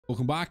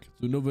Welcome back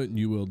to another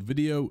New World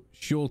video.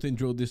 Short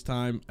intro this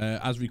time.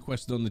 As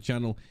requested on the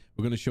channel,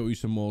 we're going to show you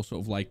some more sort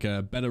of like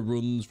better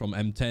runs from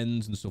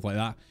M10s and stuff like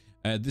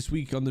that. This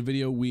week on the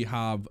video, we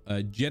have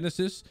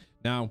Genesis.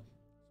 Now,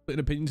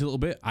 splitting opinions a little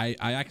bit. I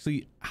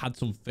actually had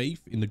some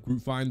faith in the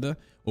group finder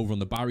over on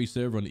the Barry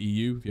server on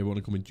EU. If you ever want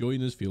to come and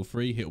join us, feel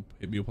free.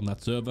 Hit me up on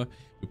that server.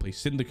 We play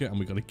Syndicate and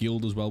we got a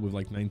guild as well with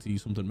like 90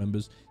 something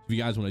members. If you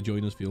guys want to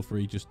join us, feel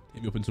free. Just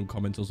hit me up in some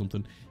comments or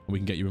something and we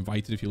can get you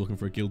invited if you're looking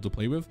for a guild to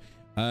play with.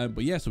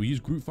 But yeah, so we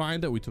used group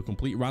finder. We took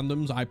complete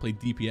randoms. I played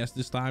DPS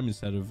this time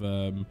instead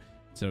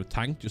of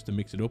tank, just to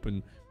mix it up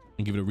and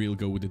give it a real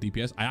go with the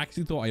DPS. I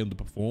actually thought I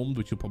underperformed,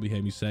 which you'll probably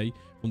hear me say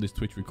from this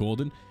Twitch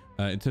recording.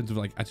 In terms of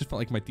like, I just felt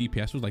like my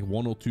DPS was like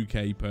 1 or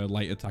 2k per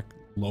light attack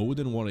lower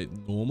than what it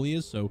normally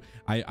is. So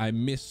I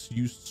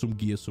misused some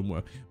gear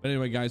somewhere. But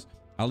anyway, guys,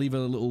 I'll leave a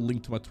little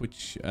link to my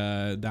Twitch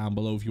down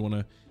below if you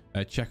want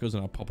to check us,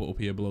 and I'll pop it up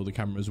here below the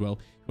camera as well.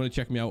 If you want to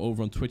check me out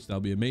over on Twitch, that'll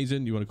be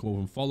amazing. You want to come over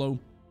and follow.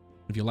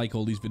 If you like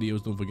all these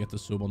videos, don't forget to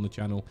sub on the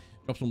channel.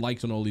 Drop some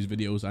likes on all these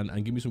videos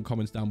and give me some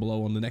comments down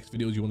below on the next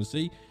videos you want to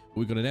see.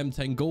 We've got an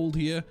M10 Gold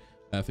here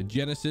for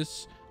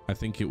Genesis. I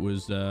think it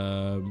was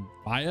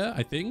fire.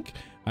 I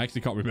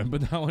actually can't remember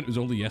now. It was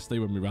only yesterday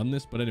when we ran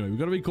this. But anyway, we've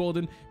got a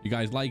recording. If you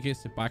guys like it,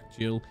 sit back,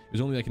 chill. It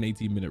was only like an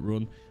 18-minute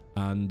run.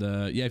 And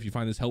yeah, if you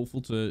find this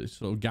helpful to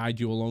sort of guide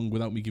you along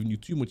without me giving you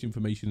too much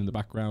information in the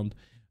background,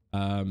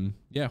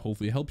 yeah,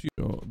 hopefully it helps you.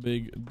 Got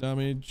big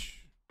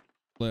damage.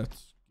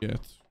 Let's get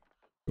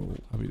gold.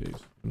 Happy days. You know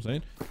what I'm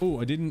saying? Oh,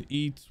 I didn't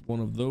eat one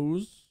of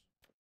those.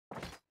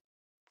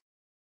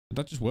 Did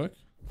that just work?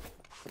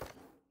 Did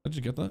I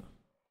just get that?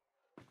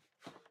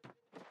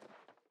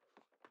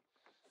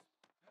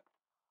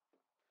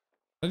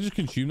 I just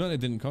consume that.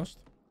 It didn't cost.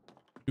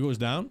 It goes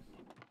down.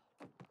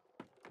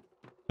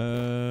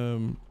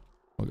 I'll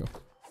go.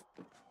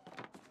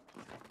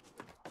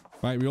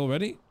 Right, we all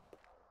ready?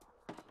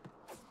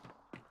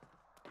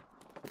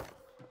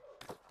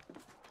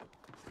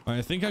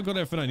 I think I've got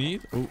everything I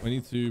need. Oh, I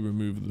need to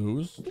remove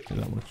those. Not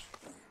that much.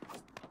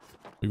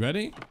 We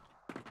ready?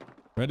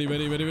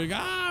 Ready.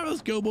 Ah,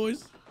 let's go,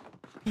 boys.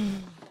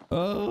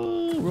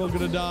 Oh, we're all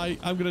gonna die.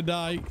 I'm gonna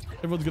die.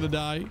 Everyone's gonna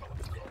die.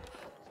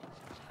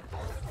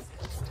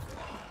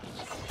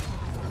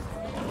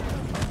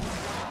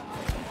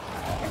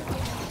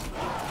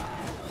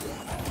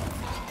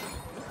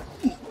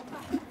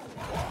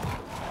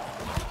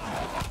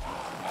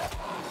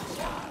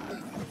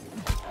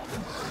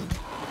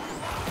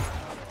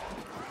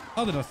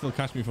 How did I still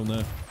catch me from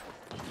there?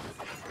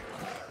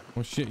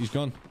 Oh shit, he's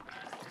gone.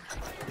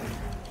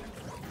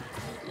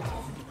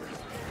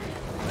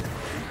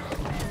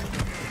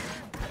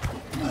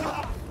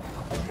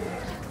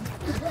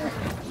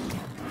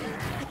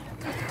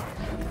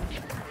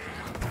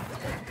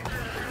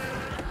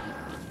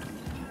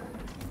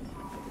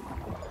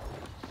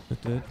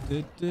 I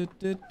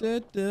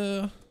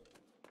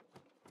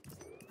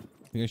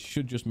think I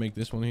should just make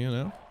this one here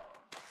now.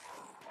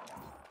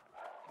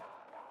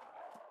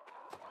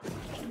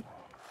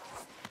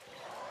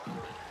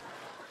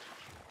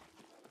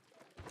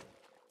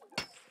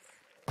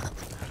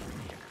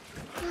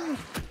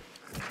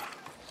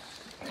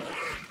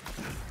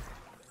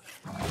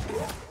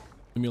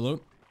 Leave me alone.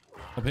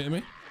 Stop hitting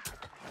me.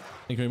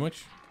 Thank you very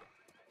much.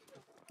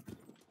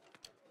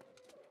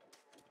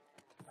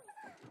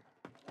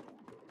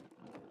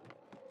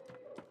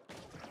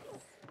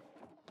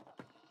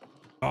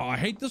 Oh, I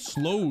hate the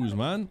slows,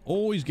 man.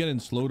 Always getting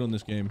slowed on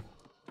this game.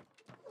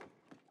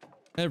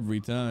 Every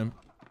time.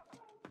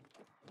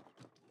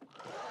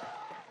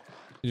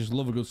 They just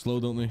love a good slow,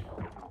 don't they?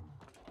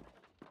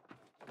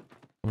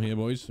 I'm here,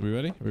 boys. Are we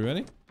ready? Are we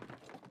ready?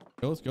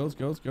 Go, let's go.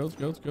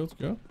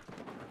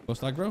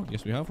 Lost aggro?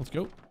 Yes, we have. Let's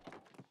go.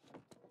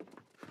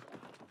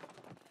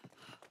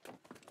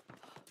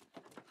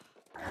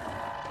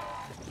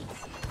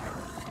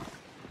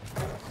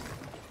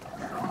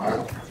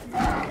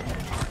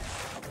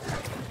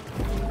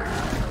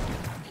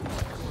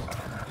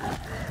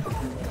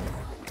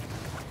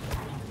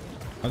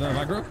 I don't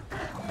have aggro.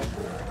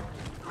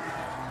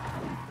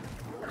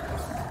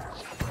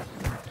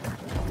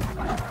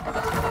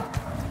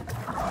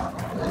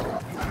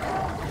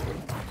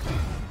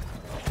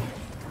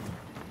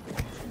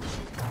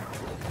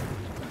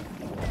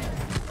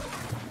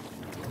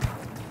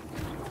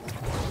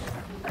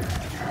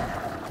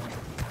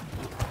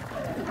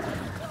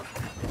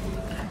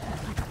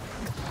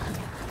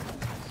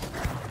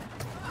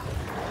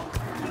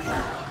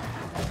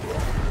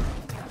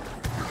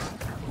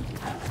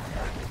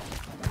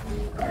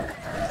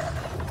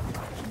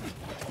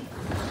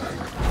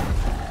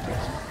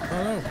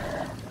 Oh no.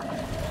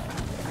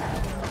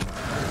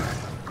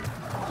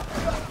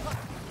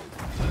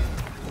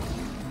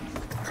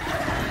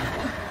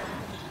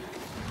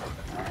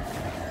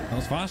 That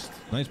was fast.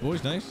 Nice,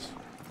 boys. Nice.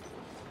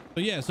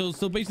 So yeah,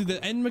 so basically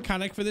the end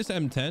mechanic for this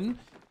M10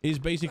 is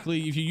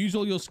basically if you use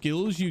all your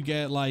skills, you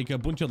get like a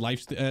bunch of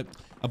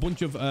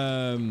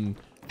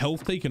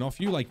health taken off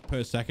you like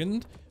per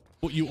second.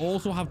 but you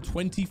also have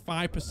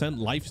 25%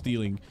 life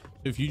stealing.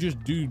 So if you just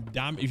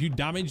if you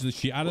damage the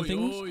shit out of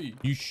things,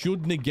 you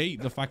should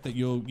negate the fact that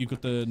you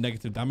got the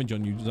negative damage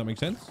on you. Does that make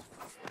sense?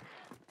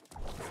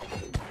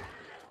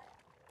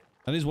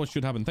 That is what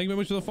should happen. Thank you very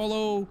much for the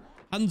follow,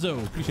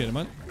 Hanzo. Appreciate it,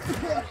 man.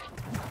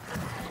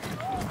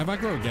 Have I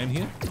grow again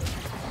here?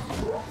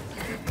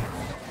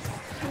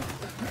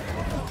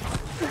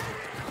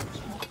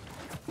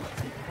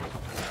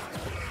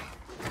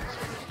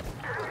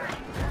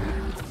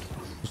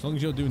 As long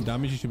as you're doing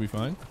damage, you should be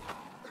fine.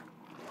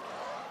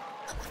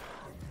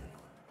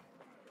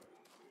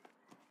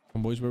 Come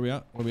on, boys, where we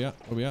at? Where we at?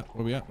 Where we at?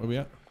 Where we at? Where we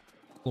at?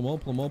 Pull them all,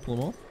 pull them all, pull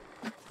them all.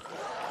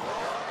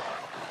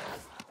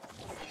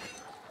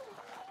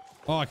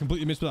 Oh, I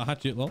completely missed with that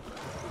hatchet, lol.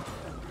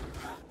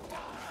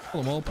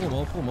 Pull them all, pull them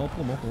all, pull them all,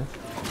 pull them all, pull them all.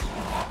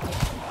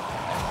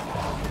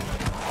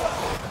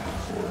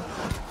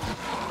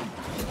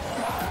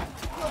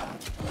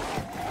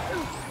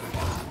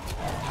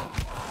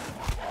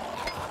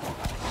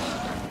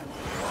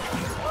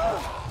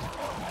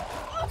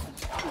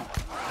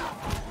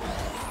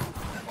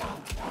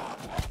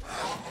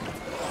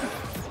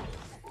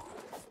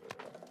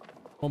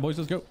 Come on, boys,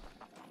 let's go.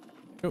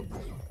 Go.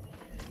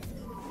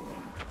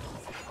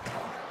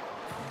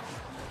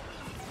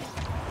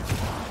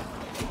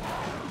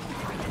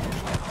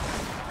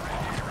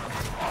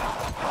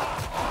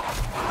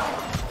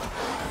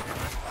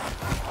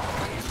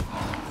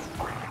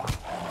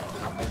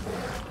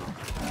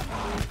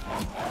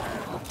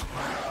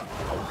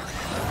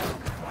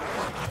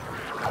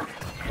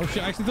 Oh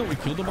shit, I actually thought we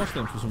killed the boss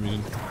then for some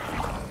reason.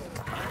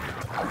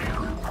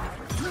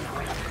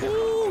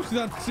 Ooh, see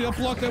that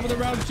block there with a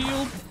round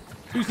shield?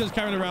 Who says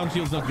carrying a round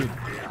shield's not good?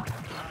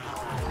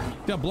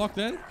 See that block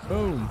there?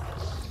 Boom.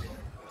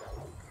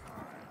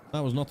 That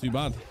was not too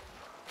bad.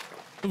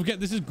 Don't forget,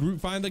 this is group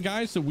finder,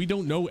 guys, so we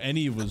don't know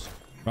any of us,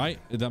 right?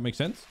 If that makes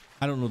sense.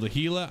 I don't know the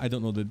healer. I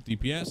don't know the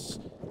DPS.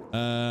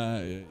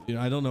 You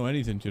know, I don't know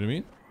anything. Do you know what I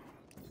mean?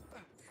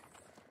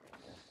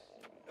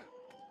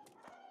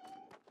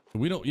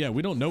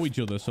 We don't know each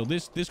other, so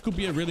this could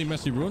be a really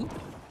messy run,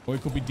 or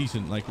it could be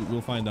decent. Like,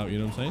 we'll find out, you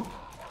know what I'm saying?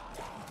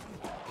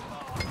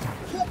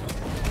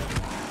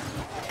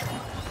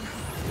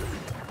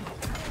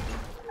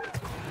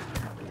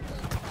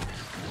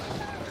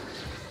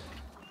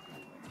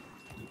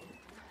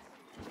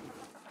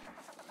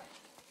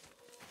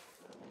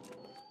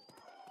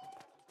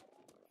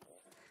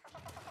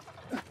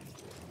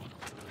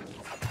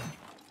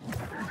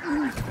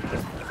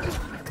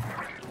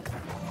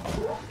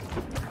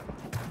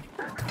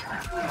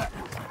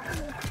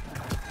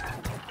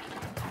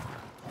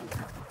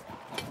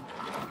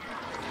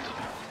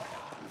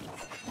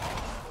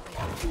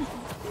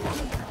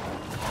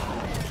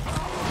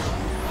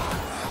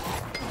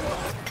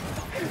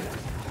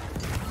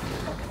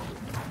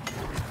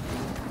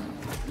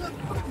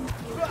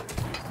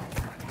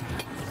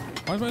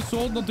 Why is my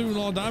sword not doing a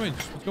lot of damage?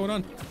 What's going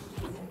on?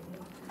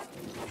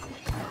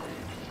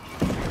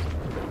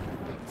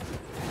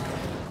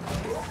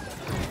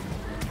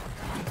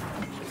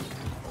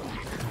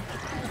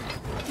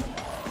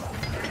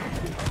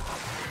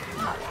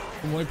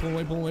 Pull away, pull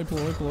away, pull away, pull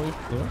away, pull away.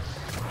 Pull away.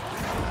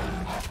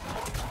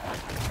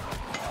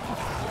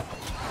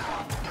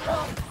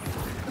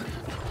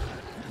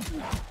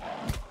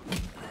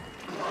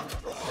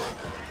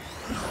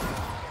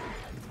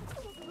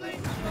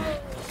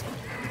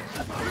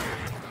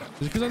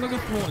 Is it because I'm not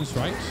going to throw it in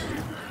strikes?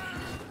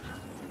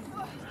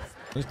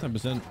 There's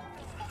 10%.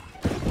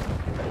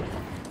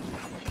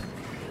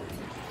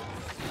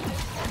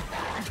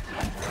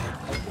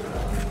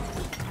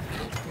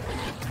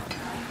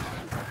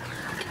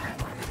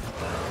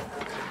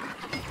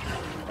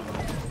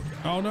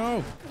 Oh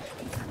no!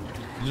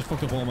 I just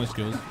fucked up all my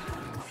skills.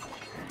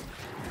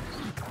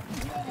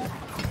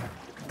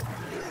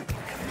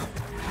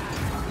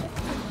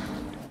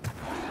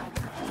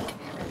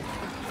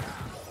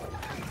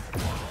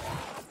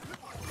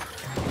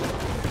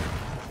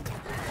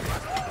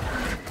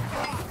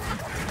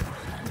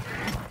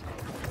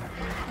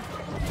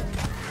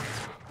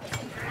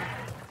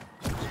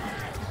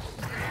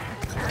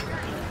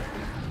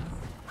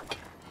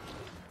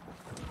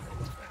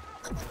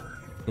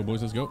 Go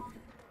boys, let's go.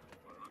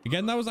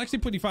 Again, that was actually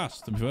pretty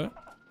fast, to be fair.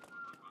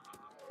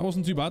 That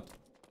wasn't too bad.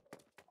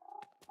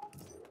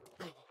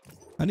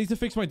 I need to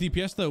fix my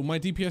DPS though. My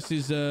DPS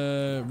is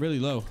really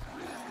low.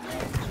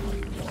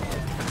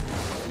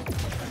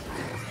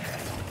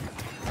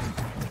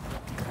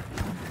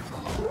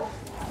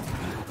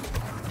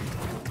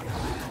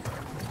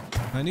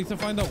 I need to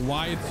find out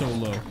why it's so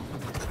low.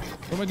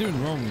 What am I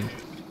doing wrong?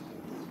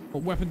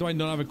 What weapon do I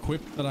not have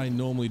equipped that I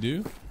normally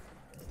do?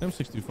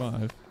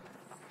 M65.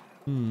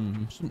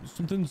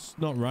 Something's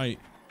not right.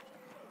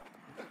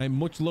 I'm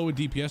much lower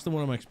DPS than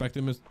what I'm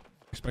expecting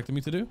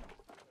me to do.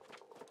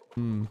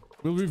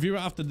 We'll review it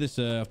after this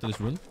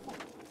run.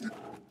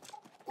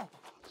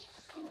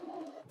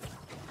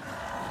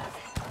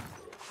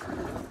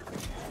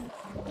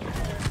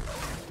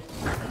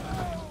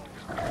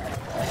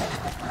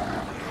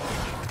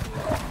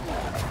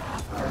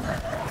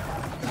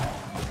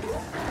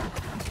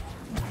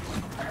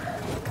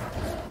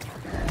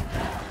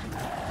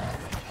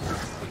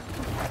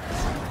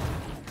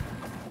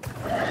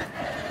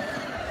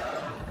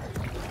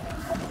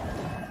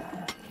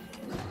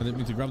 I didn't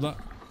mean to grab that.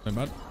 My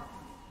bad.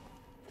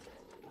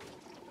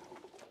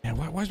 Yeah,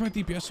 why is my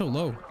DPS so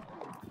low?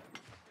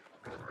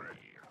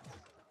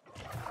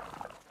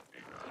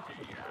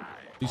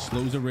 These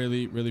slows are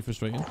really, really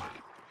frustrating.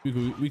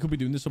 We could be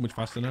doing this so much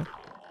faster now.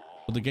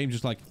 But the game's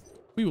just like,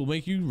 we will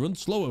make you run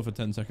slower for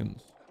 10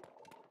 seconds.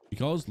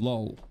 Because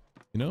lol,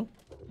 you know?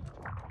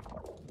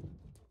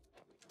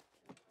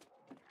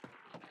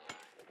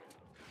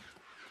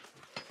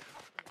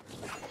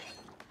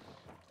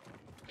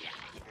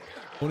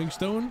 Holding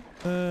stone?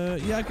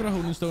 Yeah, I got a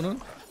holding stone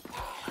on.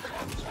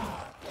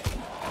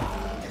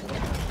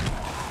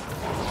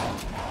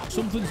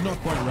 Something's not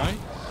quite right.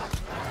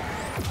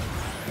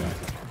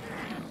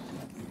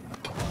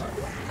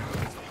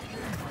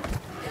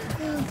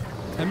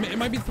 It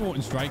might be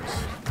thwarting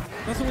strikes.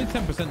 That's only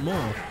 10%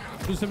 more.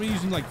 So instead of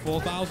using like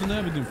 4,000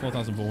 there, we're doing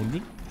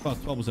 4,400. Well,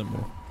 12%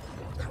 more.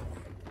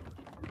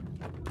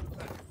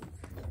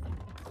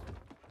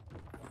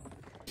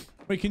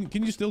 Wait,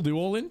 can you still do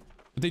all in?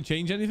 Did they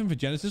change anything for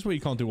Genesis where you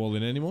can't do all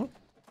in anymore?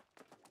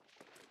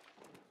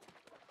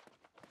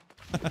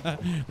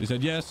 They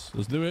said yes,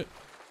 let's do it.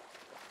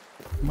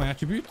 My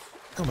attributes?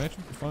 Oh, my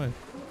attributes are fine.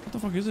 What the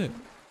fuck is it?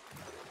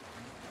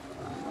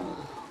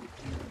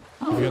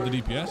 If you have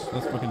the DPS,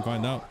 let's fucking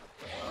find out.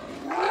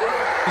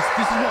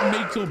 This is what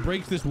makes or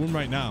breaks this run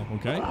right now,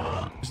 okay?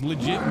 This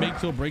legit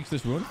makes or breaks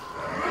this run.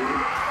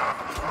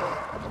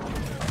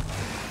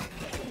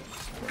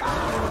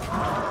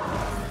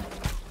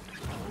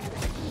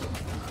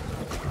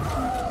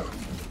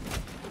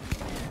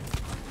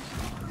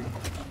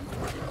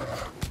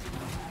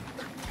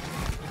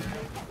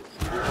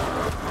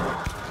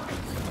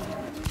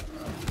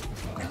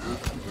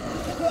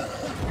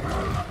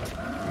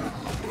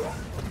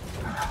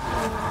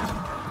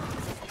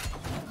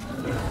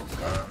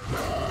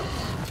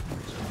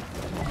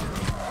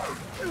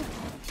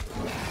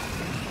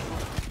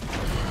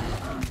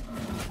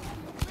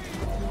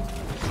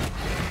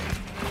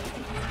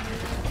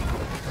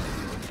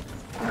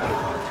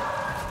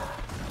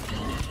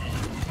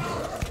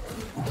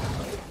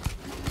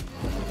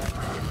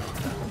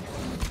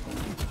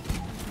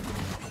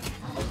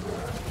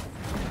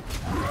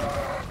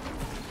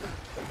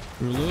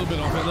 We're a little bit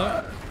off it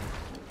there.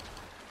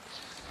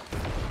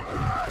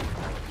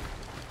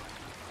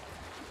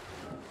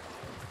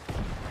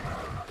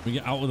 We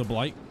get out of the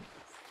blight.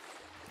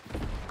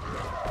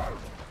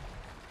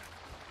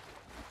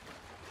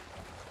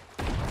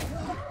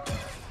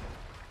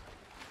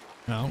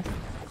 Now.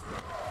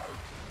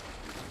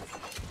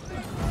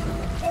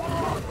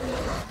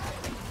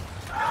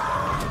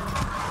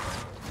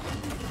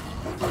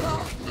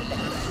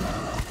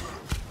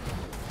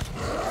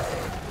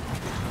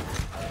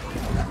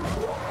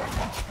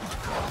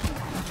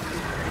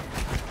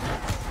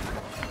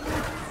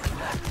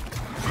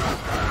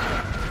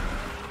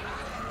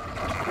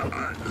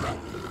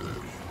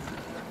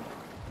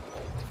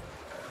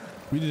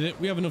 We did it.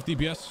 We have enough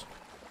DPS.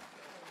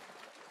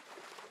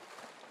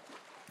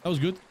 That was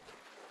good.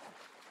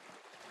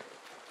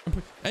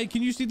 Hey,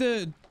 can you see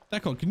the...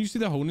 Decon, can you see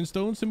the honing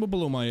stone symbol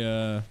below my...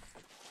 I'm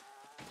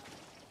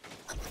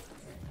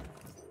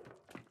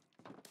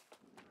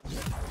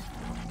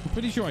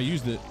pretty sure I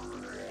used it.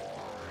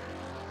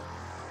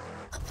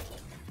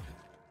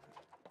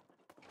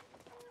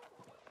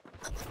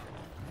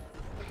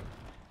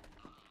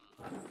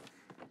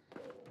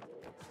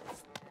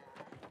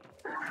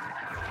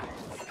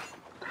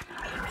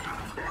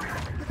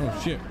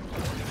 Oh, shit.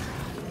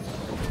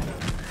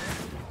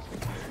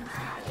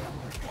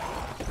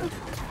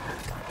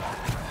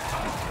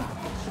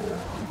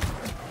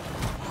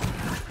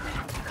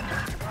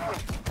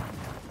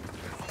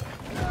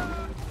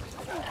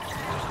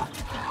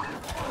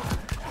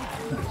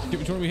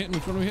 Which one are we hitting?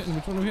 Which one are we hitting?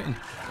 Which one are we hitting?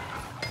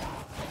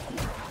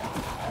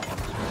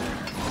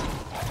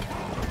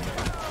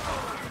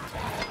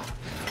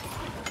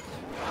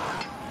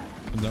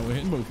 And now we're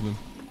hitting both of them.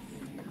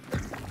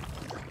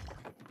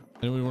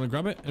 Anyone want to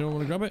grab it? Anyone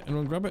want to grab it?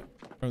 Anyone grab it?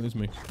 Apparently it's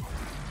me.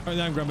 Right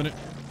now I'm grabbing it.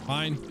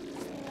 Fine.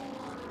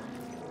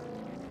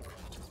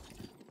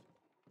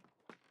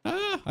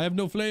 Ah! I have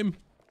no flame.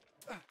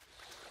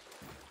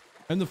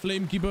 I'm the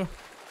flame keeper.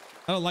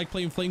 I don't like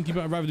playing flame keeper.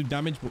 I'd rather do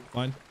damage, but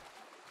fine.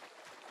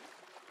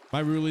 My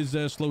rule is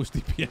slowest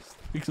DPS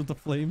picks up the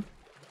flame.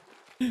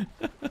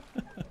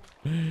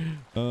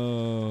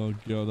 Oh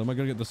god, am I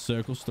gonna get the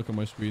circle stuck on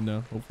my screen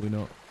now? Hopefully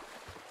not.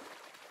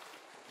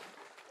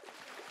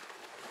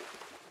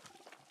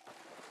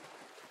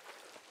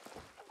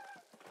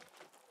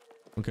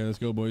 Okay, let's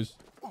go, boys.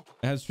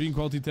 I had stream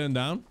quality turned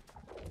down.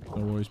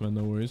 No worries, man.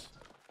 No worries.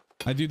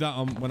 I do that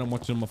when I'm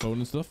watching on my phone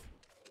and stuff.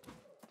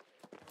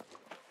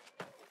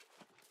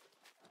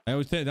 I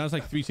always turn it down. It's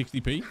like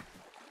 360p,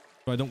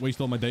 so I don't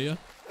waste all my data.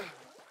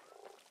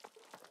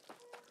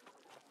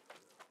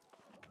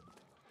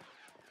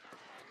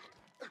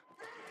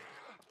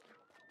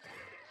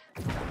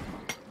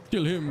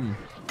 Kill him.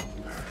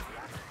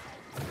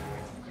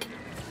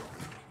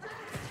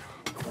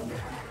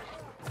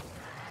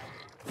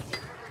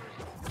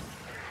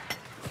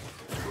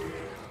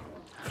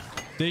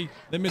 See,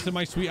 they're missing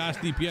my sweet ass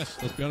DPS.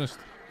 Let's be honest.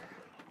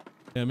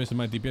 Yeah, missing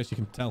my DPS. You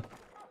can tell.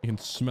 You can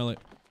smell it.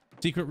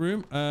 Secret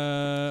room.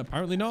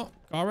 Apparently not.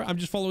 All right, I'm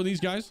just following these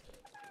guys.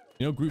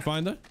 You know, group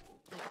finder.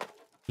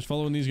 Just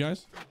following these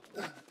guys.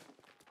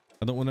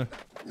 I don't want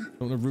to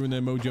ruin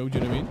their mojo. Do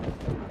you know what I mean?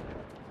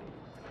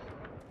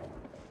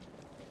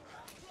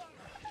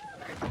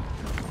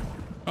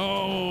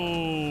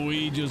 Oh,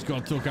 he just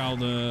got took out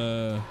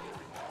the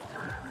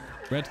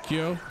red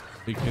Kyo.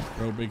 Big hit,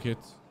 bro. Big hit.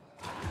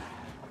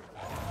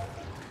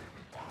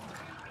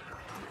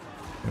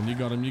 And you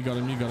got him. You got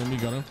him. You got him. You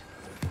got him.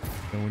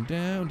 Going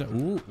down.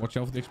 Ooh, watch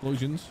out for the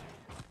explosions.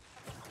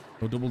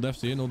 No double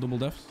deaths here. No double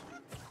deaths.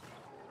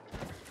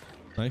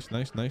 Nice,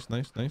 nice, nice,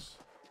 nice, nice.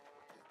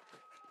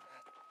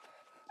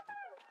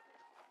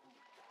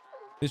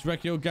 This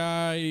Recchio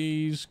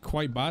guy's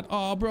quite bad.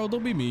 Oh, bro,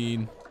 don't be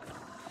mean.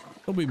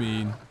 Don't be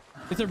mean.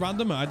 It's a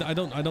random. I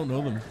don't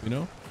know them. You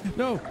know?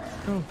 No.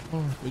 No.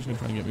 Oh, he's gonna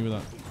try and get me with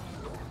that.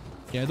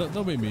 Yeah,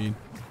 don't be mean.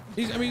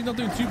 He's not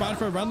doing too bad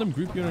for a random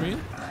group. You know what I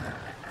mean?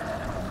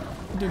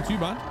 Not doing too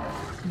bad.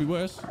 Could be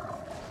worse.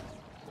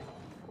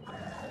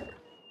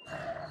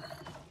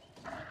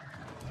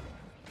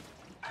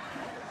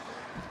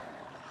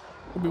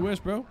 Could be worse,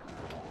 bro.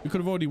 We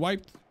could have already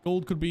wiped.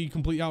 Gold could be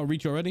completely out of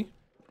reach already.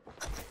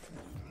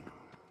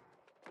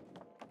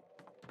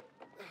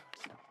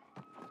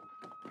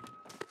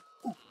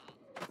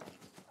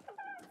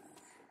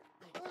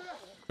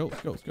 Go,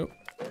 let's go, let's go.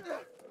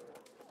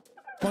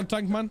 Come on,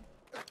 tank man.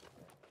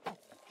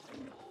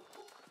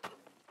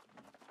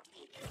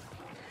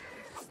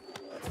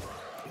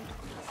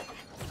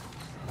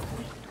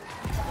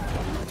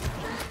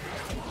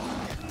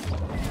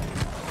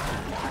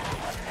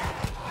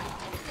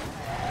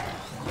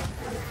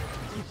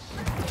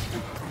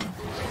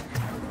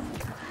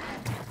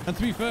 And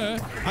to be fair,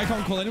 I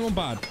can't call anyone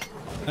bad.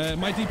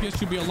 My DPS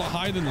should be a lot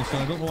higher than this,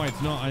 and I don't know why it's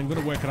not. I'm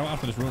going to work it out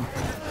after this run.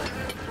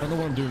 I don't know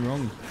what I'm doing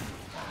wrong.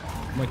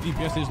 My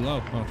DPS is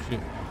low. Oh, shit.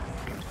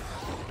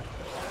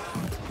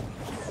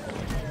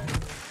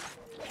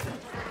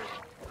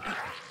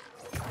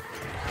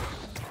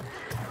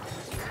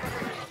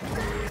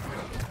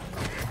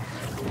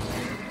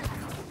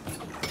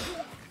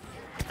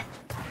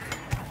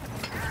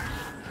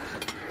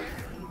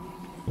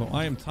 Well,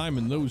 I am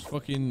timing those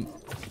fucking...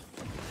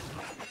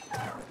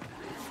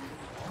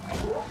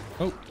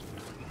 Oh.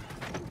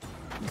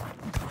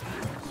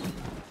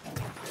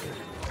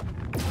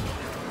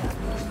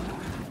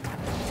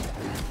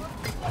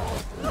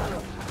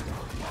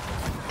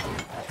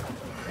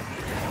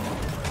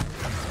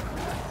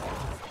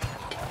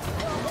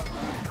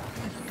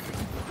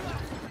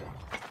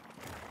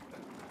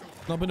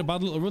 Not been a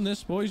bad little run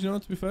this, boys, you know,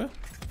 to be fair.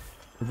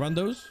 With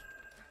randos.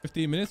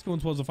 15 minutes going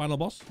towards the final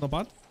boss. Not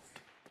bad.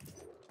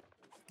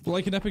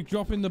 Like an epic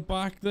drop in the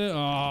back there.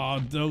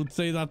 Oh, don't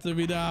say that to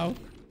me now.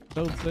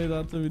 Don't say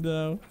that to me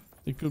now.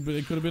 It could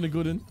have been a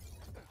good one.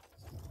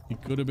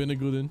 It could have been a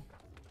good one.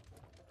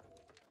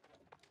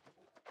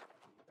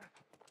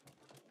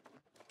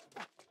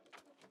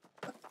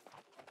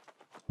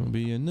 I'll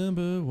be a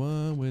number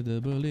one with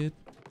a bullet.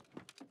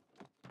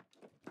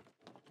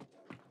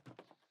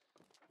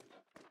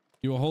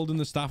 You were holding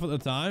the staff at the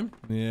time?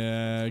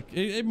 Yeah,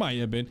 it might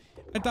have been.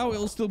 I doubt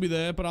it'll still be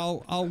there, but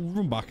I'll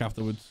run back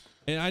afterwards.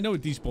 I know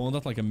it despawned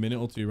after like a minute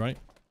or two, right?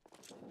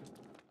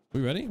 Are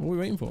we ready? What are we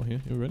waiting for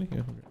here? Are we ready? Yeah,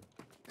 okay.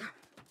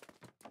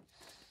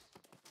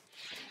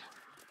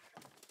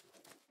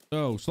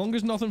 So, as long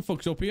as nothing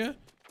fucks up here,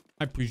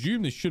 I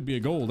presume this should be a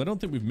gold. I don't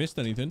think we've missed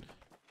anything.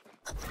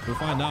 We'll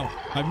find out.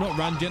 I've not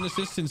ran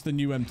Genesis since the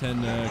new M10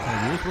 kind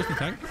of rules. Where's the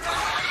tank?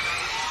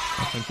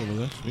 That tank's over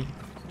there. Sweet.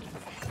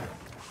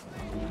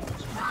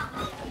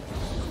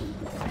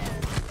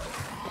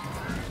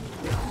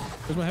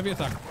 Where's my heavy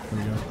attack? There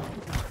we go.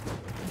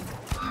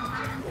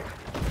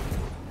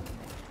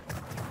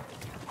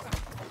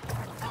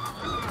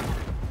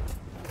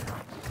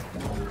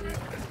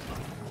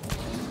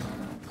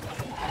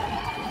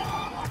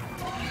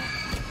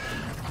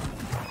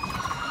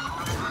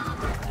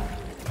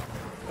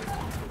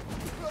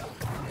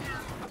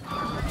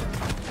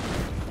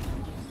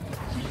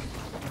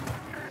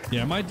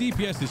 Yeah, my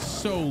DPS is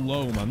so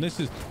low, man. This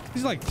is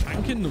like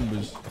tanking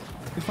numbers.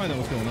 Let's find out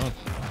what's going on.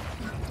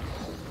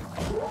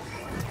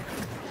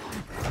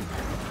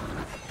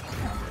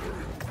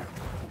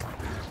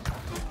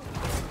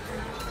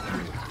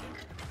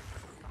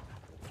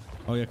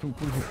 Oh yeah, come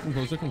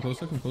closer, come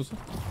closer, come closer.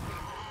 Woo.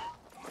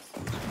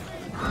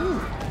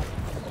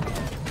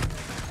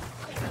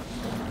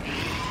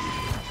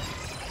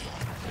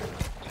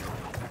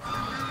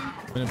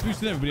 I mean, I'm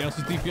boosting everybody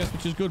else's DPS,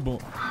 which is good,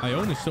 but my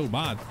own is so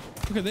bad.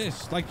 Look at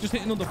this, like just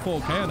hitting under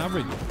 4K on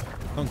average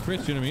on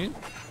crits, you know what I mean?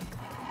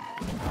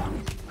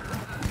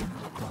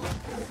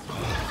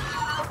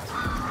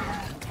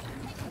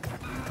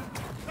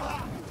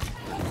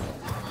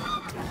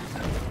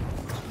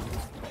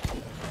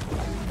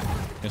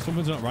 Yeah,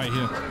 something's not right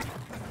here.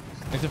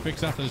 I have to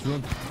fix after this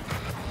run.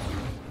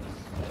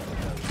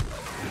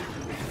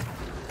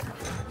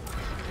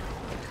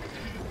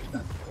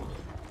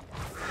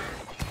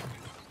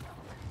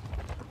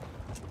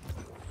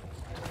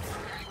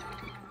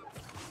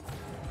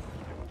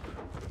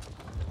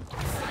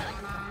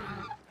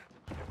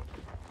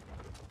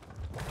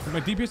 My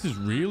DPS is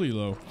really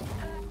low.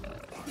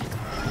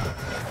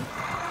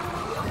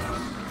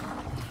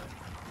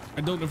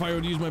 I don't know if I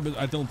already used my...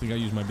 I don't think I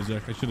used my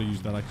Berserk. I should have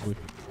used that, actually.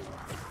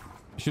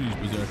 I should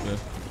have used Berserk there.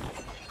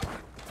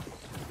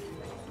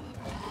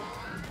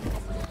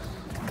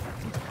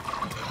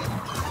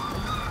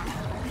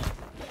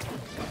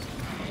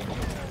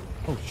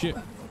 Oh, shit.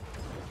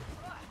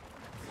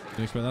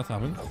 Didn't expect that to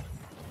happen.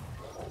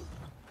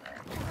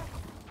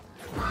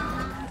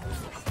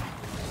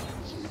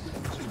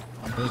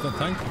 There's that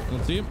tank. I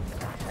don't see him.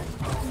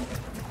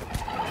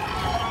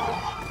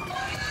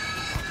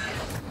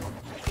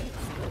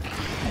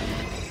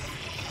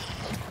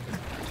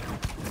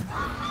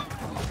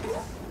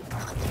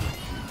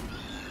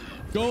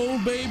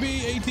 Gold,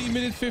 baby. 18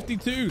 minutes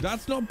 52.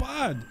 That's not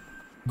bad.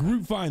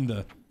 Group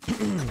finder.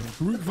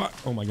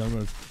 Oh my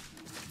god.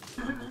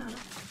 I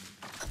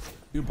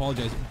do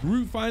apologize.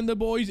 Group finder,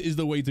 boys, is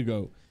the way to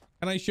go.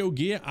 Can I show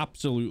gear?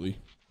 Absolutely.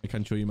 I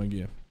can show you my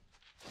gear.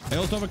 I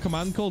also have a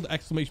command called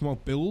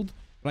 !build.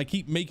 And I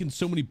keep making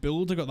so many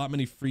builds. I got that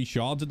many free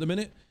shards at the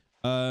minute.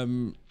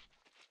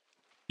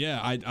 Yeah,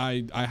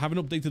 I haven't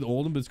updated all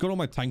of them, but it's got all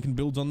my tanking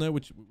builds on there,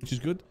 which is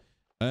good.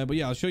 But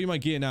yeah, I'll show you my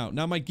gear now.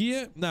 Now, my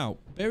gear... Now,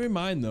 bear in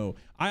mind, though,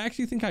 I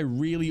actually think I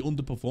really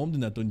underperformed in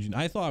that dungeon.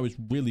 I thought I was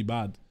really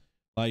bad.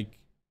 Like,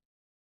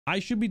 I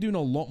should be doing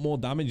a lot more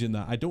damage in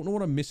that. I don't know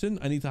what I'm missing.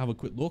 I need to have a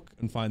quick look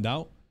and find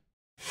out.